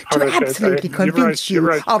fair, to absolutely convince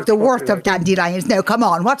you of the worth of dandelions. Now, come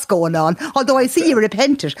on, what's going on? Although I see you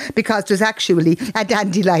repented because there's actually a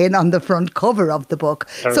dandelion on the front cover of the book.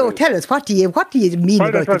 So tell us, what do you mean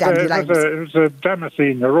about the dandelions? It was a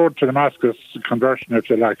Damascene, a road to Damascus conversion, if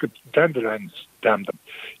you like. Dandelions, damn them.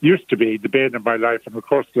 Used to be the bane of my life, and of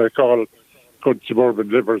course, like all good suburban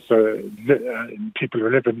livers, people who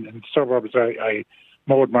live in suburbs, I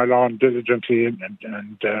mowed my lawn diligently,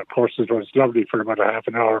 and of course it was lovely for about a half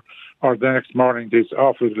an hour. Or the next morning, these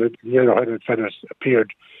awful yellow-headed fellas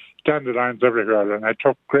appeared, dandelions everywhere, and I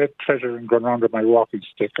took great pleasure in going around with my walking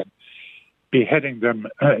stick and beheading them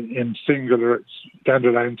in singular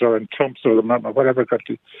dandelions or in clumps or whatever.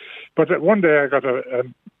 But one day I got a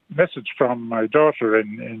message from my daughter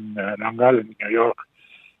in Long Island, New York,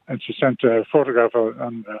 and she sent a photograph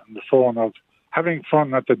on the phone of having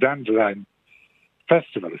fun at the dandelion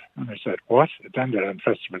festival. And I said, what? A dandelion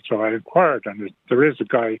festival? So I inquired, and there is a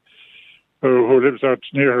guy who lives out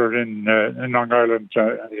near her in Long Island.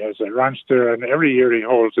 He has a ranch there, and every year he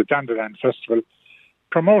holds a dandelion festival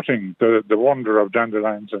promoting the wonder of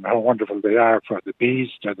dandelions and how wonderful they are for the bees.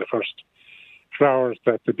 They're the first flowers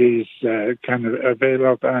that the bees can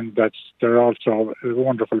avail of, and they're also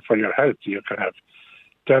wonderful for your health. You can have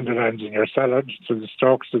dandelions in your salad, so the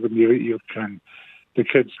stalks of them the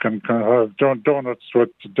kids can have donuts with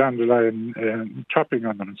dandelion topping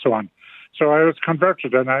on them and so on. So I was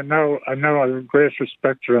converted, and I now have a great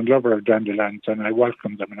respecter and lover of dandelions, and I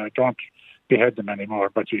welcome them, and I don't behead them anymore.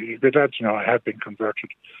 But you'd be glad to know I have been converted.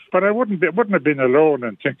 But I wouldn't have been alone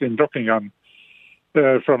in looking on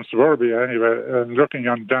from suburbia anyway, and looking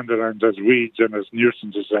on dandelions as weeds and as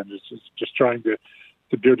nuisances, and it's destroying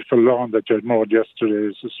the beautiful lawn that you mowed yesterday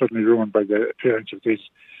is suddenly ruined by the appearance of these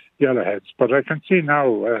yellowheads. But I can see now,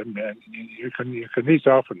 you can ease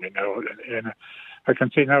off on me now, and I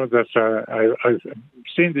can see now that I've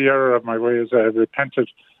seen the error of my ways. I've repented.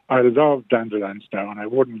 I love dandelions now, and I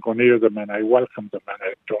wouldn't go near them, and I welcome them, and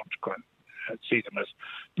I don't go and see them as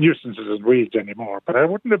nuisances and weeds anymore. But I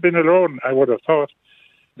wouldn't have been alone, I would have thought.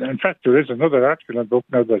 In fact, there is another article in the book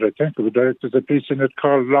now that I think of it. There's a piece in it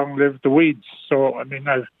called "Long Live the Weeds." So, I mean,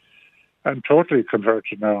 I'm totally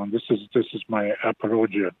converted now, and this is my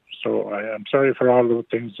apologia. So I am sorry for all the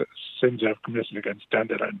sins I've committed against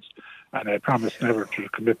dandelions, and I promise never to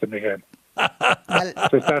commit them again. Well,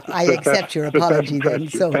 I accept your apology then.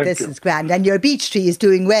 So this is grand. And your beech tree is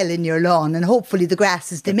doing well in your lawn, and hopefully the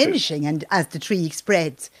grass is diminishing and as the tree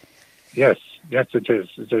spreads. Yes, it is.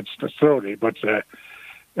 It's slowly, but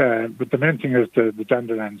the main thing is the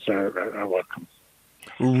dandelions are welcome.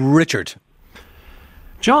 Richard.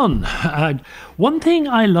 John, one thing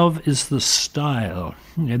I love is the style.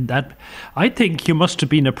 And that I think you must have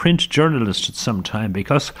been a print journalist at some time,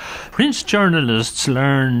 because print journalists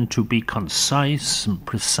learn to be concise and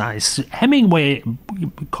precise. Hemingway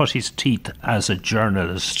cut his teeth as a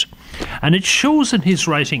journalist, and it shows in his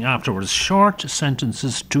writing afterwards. Short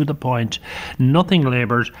sentences, to the point, nothing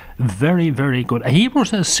laboured, very, very good. He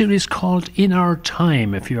wrote a series called In Our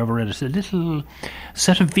Time, if you ever read it, a little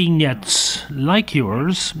set of vignettes like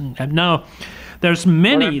yours. And now, there's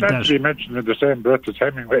many that... Well, I'm mentioned in the same breath as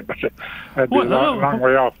Hemingway, but I'd be a long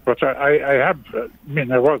way off. But I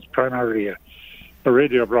was primarily a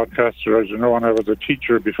radio broadcaster, as you know, and I was a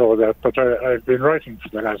teacher before that. But I've been writing for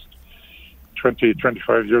the last 20,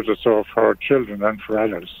 25 years or so for children and for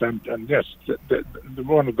adults. And yes,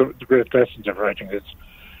 one of the great lessons of writing is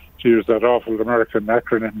to use that awful American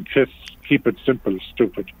acronym, KISS, keep it simple,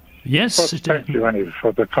 stupid. Yes. But thank you, anyway,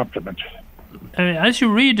 for the compliment. As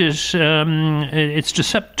you read it, it's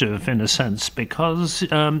deceptive in a sense, because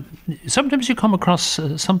sometimes you come across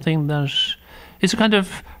something that is a kind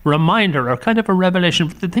of reminder or kind of a revelation.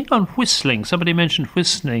 The thing on whistling, somebody mentioned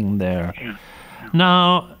whistling there. Yeah.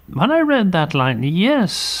 Now, when I read that line,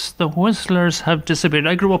 yes, the whistlers have disappeared.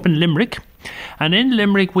 I grew up in Limerick, and in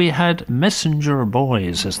Limerick we had messenger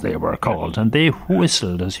boys, as they were called, and they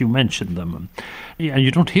whistled, as you mentioned them. And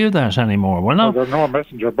you don't hear that anymore. Well, now, there are no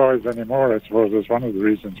messenger boys anymore, I suppose, is one of the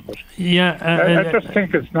reasons. But yeah, I just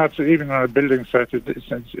think it's not, even on a building site,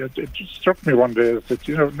 it just struck me one day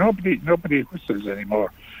that, nobody whistles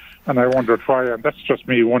anymore. And I wondered why, and that's just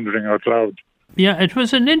me wondering out loud. Yeah, it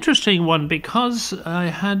was an interesting one because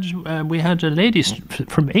we had a lady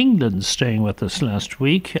from England staying with us last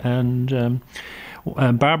week, and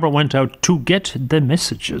Barbara went out to get the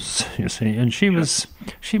messages, you see, and she was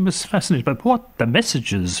fascinated by what the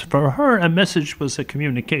messages. For her, a message was a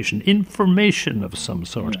communication, information of some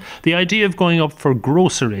sort. The idea of going up for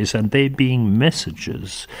groceries and they being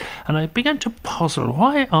messages. And I began to puzzle,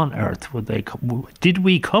 why on earth would they did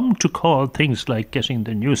we come to call things like getting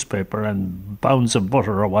the newspaper and pounds of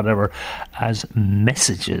butter or whatever as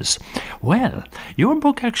messages? Well, your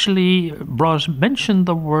book actually mentioned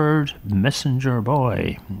the word messenger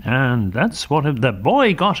boy, and that's what the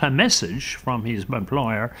boy got a message from his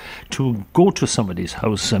employer to go to somebody's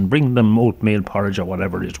house and bring them oatmeal porridge or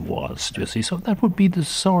whatever it was, you see. So that would be the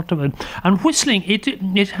sort of it. And whistling,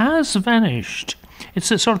 it has vanished.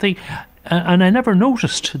 It's a sort of thing, and I never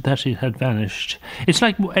noticed that it had vanished. It's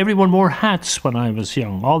like everyone wore hats when I was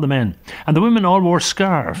young, all the men, and the women all wore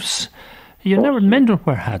scarves. Men don't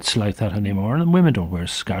wear hats like that anymore, and women don't wear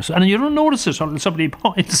scarves. And you don't notice it until somebody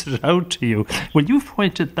points it out to you. Well, you've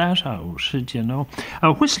pointed that out, you know.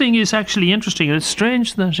 Whistling is actually interesting. It's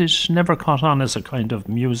strange that it never caught on as a kind of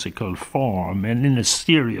musical form and in a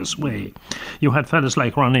serious way. You had fellas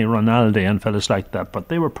like Ronnie Ronaldi and fellas like that, but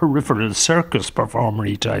they were peripheral circus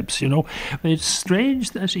performery types, you know. It's strange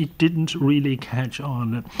that it didn't really catch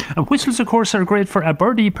on. And whistles, of course, are great for a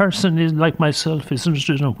birdie person like myself is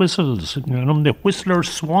interested in whistles. You know, the Whistler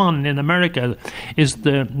Swan in America is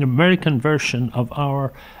the American version of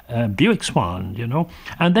our Buick Swan, you know.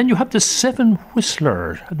 And then you have the Seven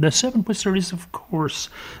Whistler. The Seven Whistler is, of course,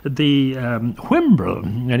 the Wimble.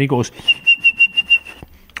 And he goes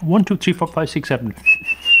 1, 2, 3, 4, 5, 6, 7.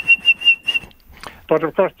 But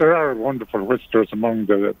of course, there are wonderful whistlers among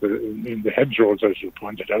in the hedgerows, as you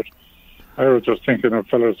pointed out. I was just thinking of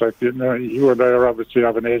fellows like, you and I are obviously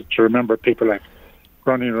of an age to remember people like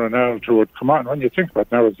Ronnie Ronaldo who would come on. When you think about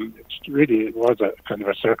it now, it was a kind of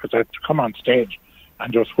a circus. I had to come on stage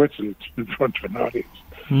and just whistle in front of an audience.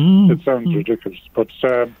 It sounds ridiculous, but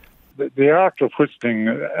the art of whistling,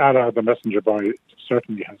 a la the messenger boy,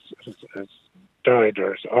 certainly has died,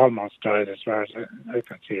 or has almost died, as far as I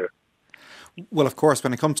can see her. Well, of course,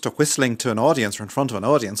 when it comes to whistling to an audience or in front of an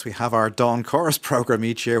audience, we have our Dawn Chorus programme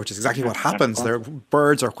each year, which is exactly what happens.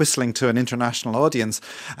 Birds are whistling to an international audience,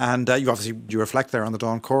 and you reflect there on the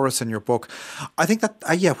Dawn Chorus in your book. I think that,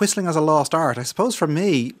 whistling as a lost art, I suppose for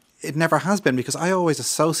me, it never has been, because I always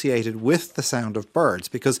associated with the sound of birds,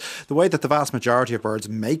 because the way that the vast majority of birds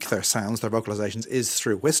make their sounds, their vocalizations, is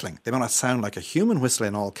through whistling. They may not sound like a human whistle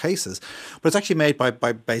in all cases, but it's actually made by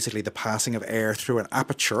basically the passing of air through an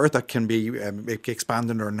aperture that can be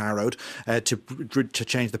expanded or narrowed to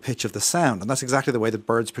change the pitch of the sound. And that's exactly the way that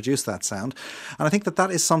birds produce that sound. And I think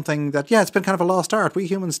that is something that, it's been kind of a lost art. We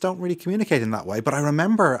humans don't really communicate in that way. But I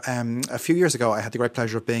remember a few years ago, I had the great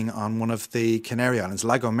pleasure of being on one of the Canary Islands,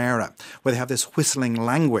 La Gomera, where they have this whistling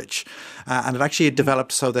language. And it actually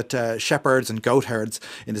developed so that shepherds and goat herds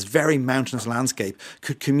in this very mountainous landscape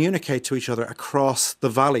could communicate to each other across the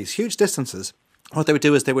valleys, huge distances. What they would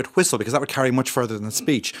do is they would whistle, because that would carry much further than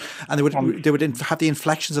speech, and they would have the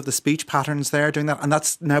inflections of the speech patterns there doing that, and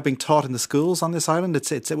that's now being taught in the schools on this island.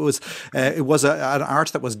 It was an art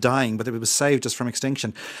that was dying, but it was saved just from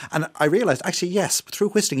extinction. And I realised, actually, yes, through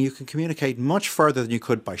whistling you can communicate much further than you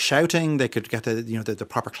could by shouting. They could get the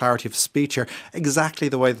proper clarity of speech here, exactly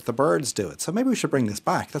the way that the birds do it. So maybe we should bring this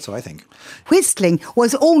back. That's what I think. Whistling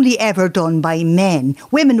was only ever done by men.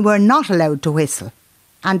 Women were not allowed to whistle.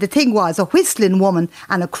 And the thing was, a whistling woman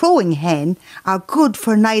and a crowing hen are good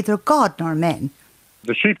for neither God nor men.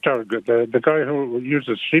 The sheepdog, the guy who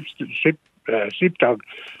uses sheepdog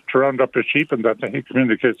to round up his sheep, and that he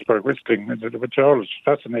communicates by whistling, which always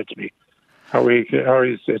fascinates me. How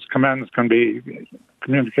his commands can be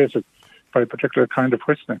communicated by a particular kind of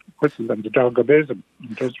whistle, and the dog obeys him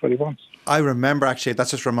and does what he wants. I remember, actually, that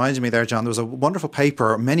just reminded me there, John, there was a wonderful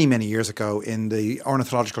paper many, many years ago in the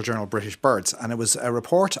Ornithological Journal of British Birds, and it was a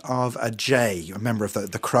report of a jay, a member of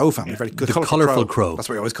the crow family, very good, the colourful crow. That's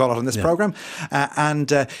what we always call it on this programme. And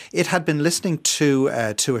it had been listening to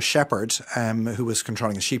a shepherd who was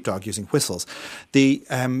controlling a sheepdog using whistles. The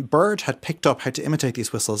bird had picked up how to imitate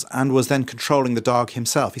these whistles and was then controlling the dog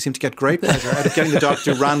himself. He seemed to get great pleasure out of getting the dog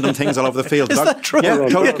to do random things all over the the field. Is that true? Yeah,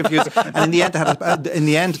 totally confused. And in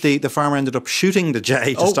the end, the farmer ended up shooting the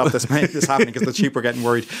jay to stop this happening because the sheep were getting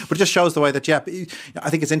worried. But it just shows the way that, I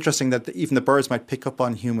think it's interesting that even the birds might pick up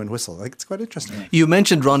on human whistle. I think it's quite interesting. You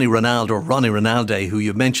mentioned Ronnie Ronalde, who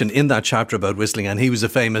you mentioned in that chapter about whistling, and he was a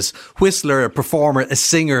famous whistler, a performer, a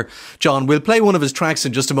singer. John, we'll play one of his tracks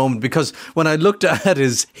in just a moment, because when I looked at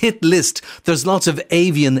his hit list, there's lots of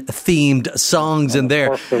avian-themed songs in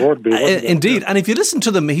there. Of course there would be, indeed. And if you listen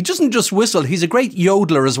to them, he doesn't just whistle, he's a great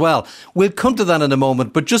yodeler as well. We'll come to that in a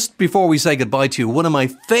moment, but just before we say goodbye to you, one of my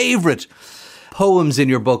favourite poems in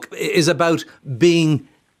your book is about being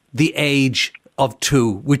the age of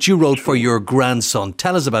 2, which you wrote for your grandson.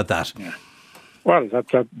 Tell us about that. Yeah. Well,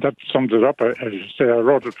 that sums it up. As you say, I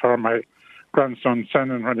wrote it for my grandson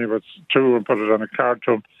Senan when he was 2 and put it on a card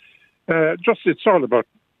to him. It's all about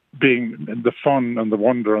being the fun and the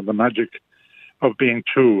wonder and the magic of being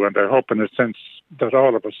 2, and I hope in a sense that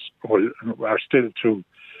all of us are still 2.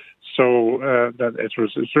 So that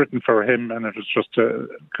it's written for him, and it was just a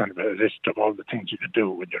kind of a list of all the things you can do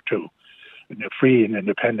when you're 2. And you're free and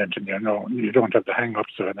independent, and you don't have the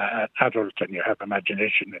hang-ups of an adult, and you have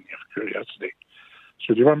imagination and you have curiosity.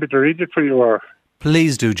 So do you want me to read it for you? Or?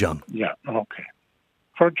 Please do, John. Yeah, okay.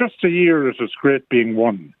 For just a year it was great being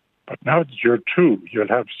 1, but now that you're 2, you'll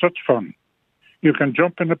have such fun. You can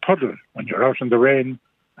jump in a puddle when you're out in the rain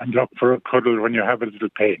and look for a cuddle when you have a little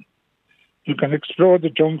pain. You can explore the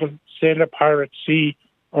jungle, sail a pirate sea,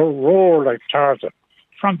 or roar like Tarzan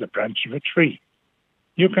from the branch of a tree.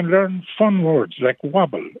 You can learn fun words like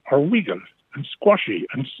wobble or wiggle and squashy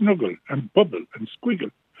and snuggle and bubble and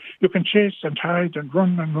squiggle. You can chase and hide and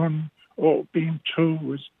run and run. Oh, being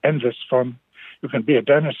 2 is endless fun. You can be a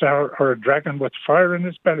dinosaur or a dragon with fire in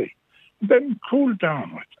his belly, and then cool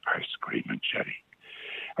down with ice cream and jelly.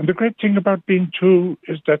 And the great thing about being 2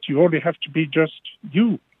 is that you only have to be just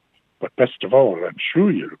you. But best of all, I'm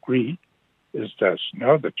sure you'll agree, is that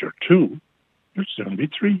now that you're 2, you'll soon be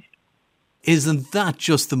 3. Isn't that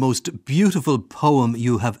just the most beautiful poem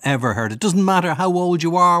you have ever heard? It doesn't matter how old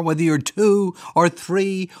you are, whether you're 2 or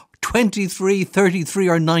 3, 23, 33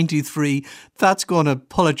 or 93. That's going to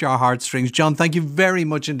pull at your heartstrings. John, thank you very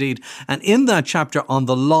much indeed. And in that chapter on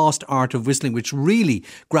the lost art of whistling, which really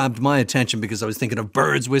grabbed my attention because I was thinking of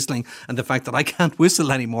birds whistling and the fact that I can't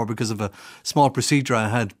whistle anymore because of a small procedure I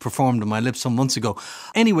had performed on my lips some months ago.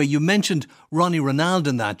 Anyway, you mentioned Ronnie Ronalde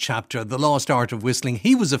in that chapter, The Lost Art of Whistling.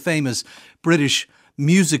 He was a famous British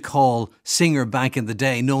music hall singer back in the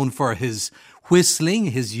day, known for his whistling,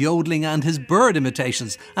 his yodeling and his bird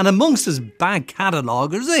imitations. And amongst his back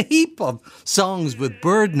catalogue, there's a heap of songs with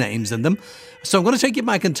bird names in them. So I'm going to take you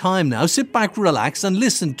back in time now. Sit back, relax and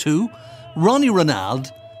listen to Ronnie Ronalde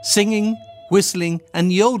singing, whistling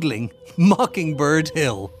and yodeling Mockingbird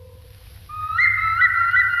Hill.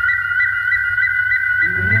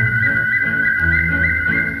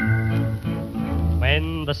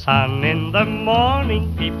 When the sun in the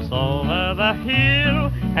morning peeps over the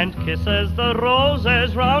hill and kisses the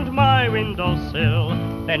roses round my windowsill,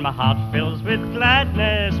 then my heart fills with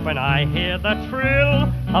gladness when I hear the trill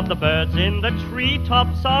of the birds in the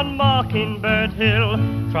treetops on Mockingbird Hill.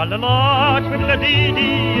 Tra-la-la,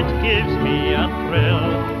 twiddle-a-dee-dee, it gives me a thrill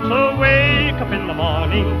to wake up in the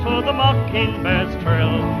morning to the mockingbird's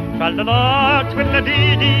trill. Tra-la-la,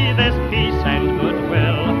 twiddle-a-dee-dee, there's peace and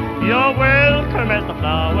goodwill. You're welcome as the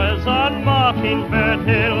flowers on Mockingbird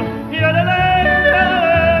Hill.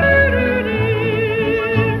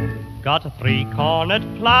 Got a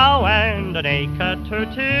 3-cornered plough and an acre to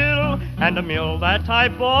till, and a mule that I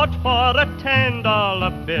bought for a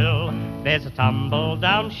 $10 bill. There's a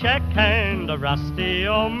tumble-down shack and a rusty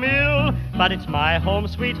old mill, but it's my home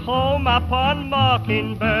sweet home up on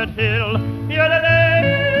Mockingbird Hill.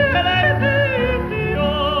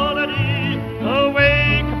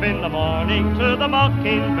 Wake up in the morning to the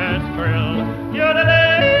mockingbird's trill.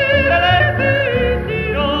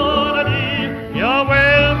 You're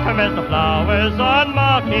welcome as the flowers on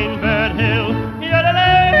Mockingbird Hill.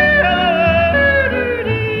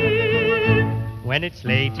 When it's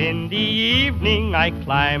late in the evening, I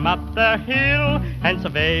climb up the hill and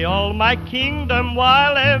survey all my kingdom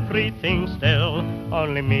while everything's still.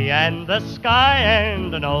 Only me and the sky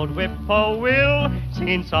and an old whippoorwill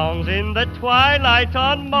singing songs in the twilight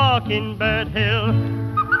on Mockingbird Hill.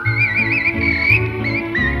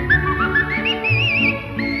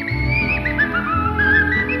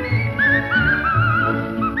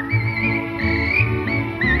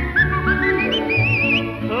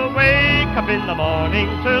 Up in the morning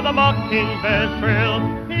to the mockingbird's trill.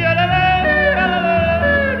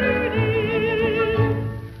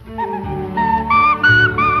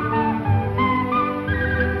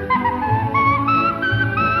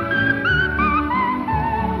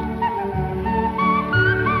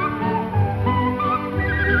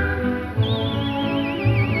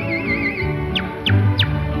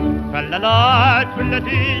 Tra-la-la,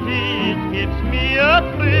 tra-la-dee-dee, it gives me a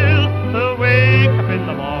thrill to wake up in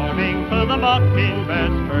the morning to the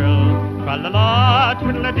mockingbird's trill. Tra-la-la,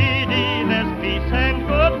 tra-la-dee-dee, there's peace and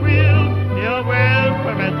goodwill. You're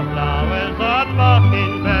welcome as the flowers on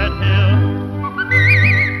Mockingbird Hill.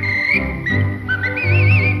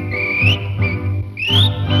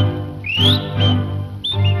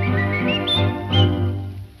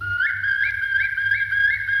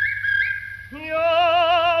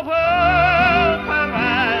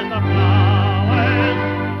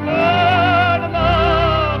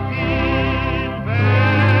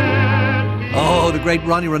 The great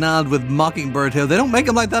Ronnie Ronald with Mockingbird Hill. They don't make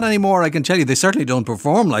them like that anymore, I can tell you. They certainly don't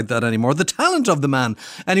perform like that anymore. The talent of the man.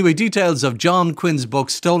 Anyway, details of John Quinn's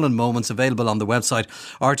book Stolen Moments available on the website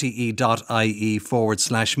rte.ie/Mooney.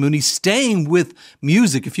 Staying with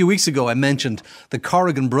music, a few weeks ago I mentioned the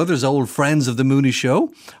Corrigan brothers, old friends of the Mooney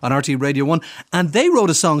Show on RT Radio 1, and they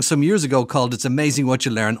wrote a song some years ago called It's Amazing What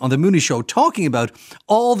You Learn on the Mooney Show, talking about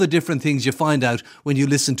all the different things you find out when you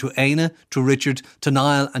listen to Aina, to Richard, to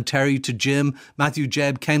Niall and Terry, to Jim, Matthew,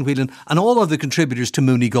 Jeb, Ken Whelan and all of the contributors to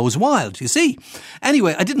Mooney Goes Wild, you see.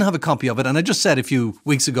 Anyway, I didn't have a copy of it and I just said a few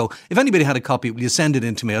weeks ago, if anybody had a copy, will you send it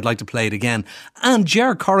in to me? I'd like to play it again. And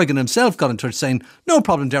Ger Corrigan himself got in touch saying, no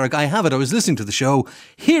problem, Derek, I have it. I was listening to the show.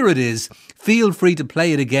 Here it is. Feel free to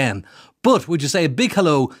play it again. But would you say a big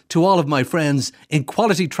hello to all of my friends in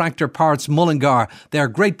Quality Tractor Parts Mullingar. They're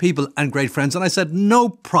great people and great friends. And I said, no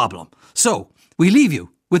problem. So we leave you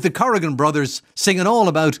with the Corrigan brothers singing all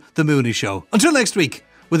about the Mooney Show. Until next week,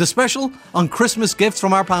 with a special on Christmas gifts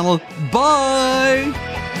from our panel. Bye!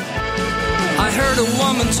 I heard a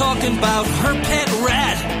woman talking about her pet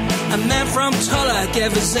rat. A man from Tulla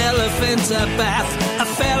gave his elephant a bath. A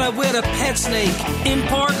fella with a pet snake in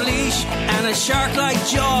Portlaoise. And a shark like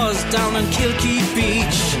Jaws down on Kilkee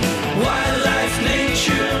Beach. Wildlife,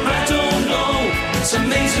 nature, I don't know. It's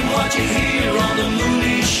amazing what you hear on the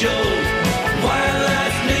Mooney Show.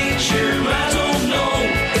 Wildlife, nature, I don't know.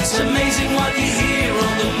 It's amazing what you hear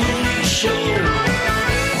on the Mooney Show.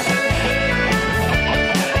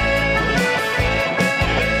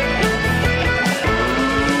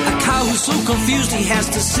 A cow who's so confused he has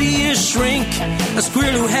to see his shrink. A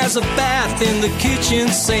squirrel who has a bath in the kitchen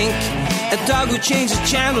sink. A dog who changes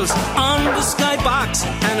channels on the skybox.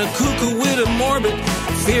 And a cuckoo with a morbid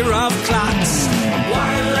fear of clocks.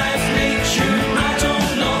 Wildlife, nature, I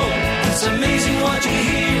don't know. It's amazing what you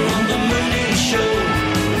hear on the Mooney Show.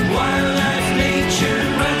 Wildlife, nature,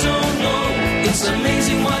 I don't know. It's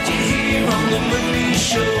amazing what you hear on the Mooney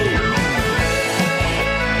Show.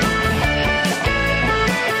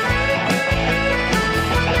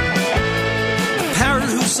 A parrot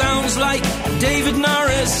who sounds like David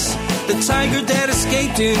Norris. The tiger that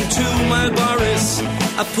escaped into Malboris.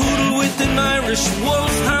 A poodle with an Irish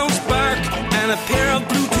wolfhound's bark. And a pair of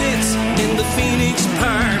blue tits in the Phoenix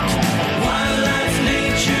Park. Wildlife,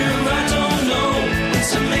 nature, I don't know.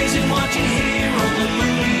 It's amazing what you hear on the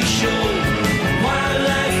Mooney Show.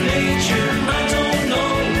 Wildlife, nature, I don't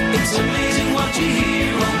know. It's amazing what you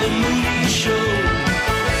hear on the Mooney Show.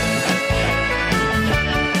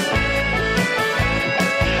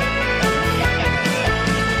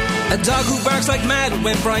 A dog who barks like mad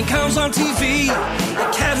when Brian comes on TV.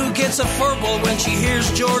 A cat who gets a furball when she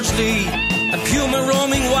hears George Lee. A puma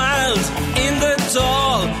roaming wild in the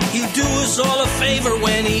Dáil. He'll do us all a favour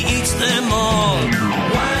when he eats them all.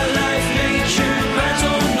 Wildlife, nature, I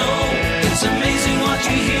don't know. It's amazing what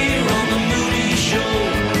you hear on the Mooney Show.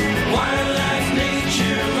 Wildlife,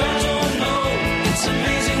 nature, I don't know. It's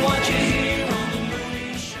amazing what you hear on the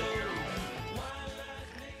Mooney Show.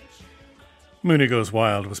 Mooney Goes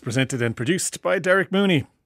Wild was presented and produced by Derek Mooney.